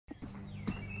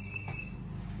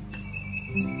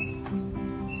I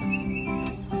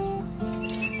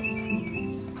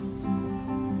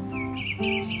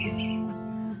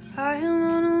am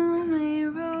on a lonely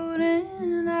road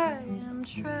and I am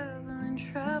traveling,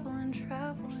 traveling,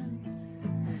 traveling,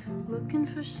 looking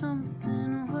for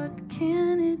something. What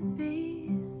can it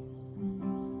be?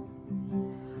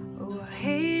 Oh, I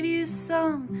hate you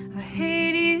some, I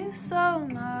hate you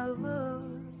some, I love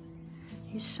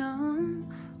you some.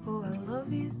 Oh, I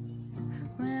love you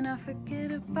when I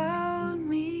forget about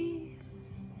me.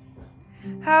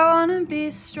 I wanna be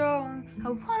strong, I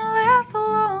wanna laugh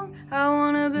along, I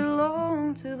wanna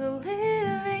belong to the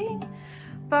living.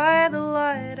 By the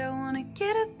light, I wanna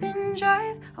get up and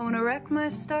drive, I wanna wreck my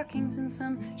stockings in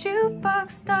some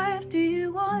jukebox dive. Do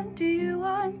you wanna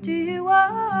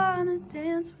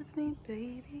dance with me,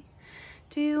 baby?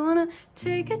 Do you wanna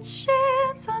take a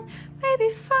chance on maybe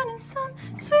finding some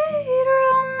sweet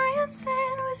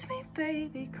romancing with me,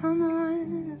 baby? Come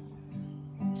on.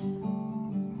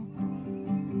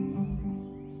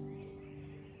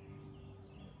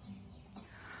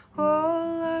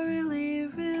 All I really,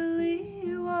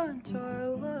 really want our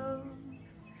love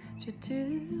to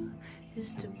do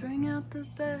is to bring out the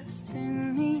best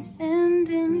in me and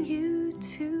in you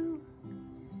too.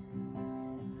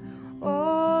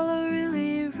 All I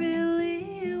really,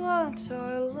 really want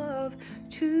our love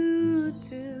to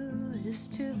do is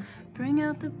to bring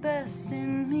out the best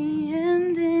in me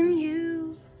and in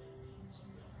you.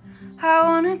 I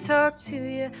wanna talk to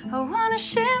you, I wanna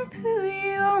shampoo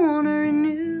you, I wanna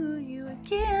renew you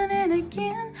again and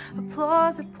again.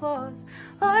 Applause, applause,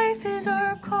 life is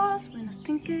our cause. When I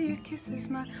think of your kisses,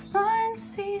 my mind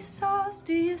seesaws.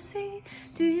 Do you see,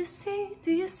 do you see,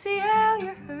 do you see how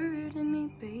you're hurting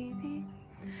me, baby?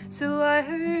 So I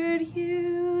hurt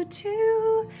you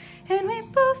too, and we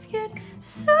both get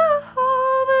so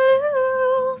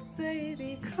blue,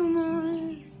 baby, come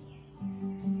on.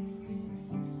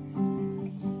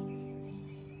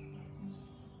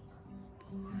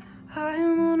 I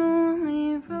am on a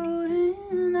lonely road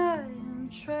and I am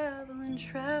traveling,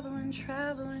 traveling,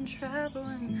 traveling,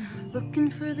 traveling, looking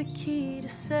for the key to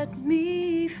set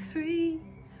me free.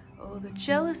 Oh, the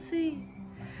jealousy,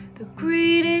 the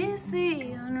greed is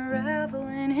the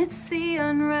unraveling, it's the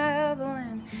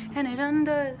unraveling, and it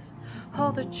undoes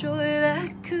all the joy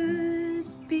that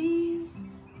could be.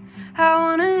 I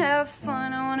wanna have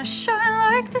fun, I wanna shine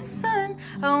like the sun,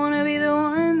 I wanna be the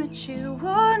one that you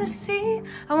wanna see.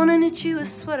 I wanna knit you a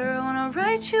sweater, I wanna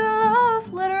write you a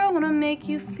love letter, I wanna make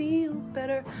you feel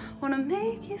better, wanna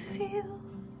make you feel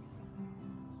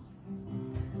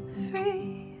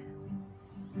free,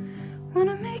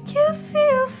 wanna make you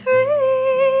feel free.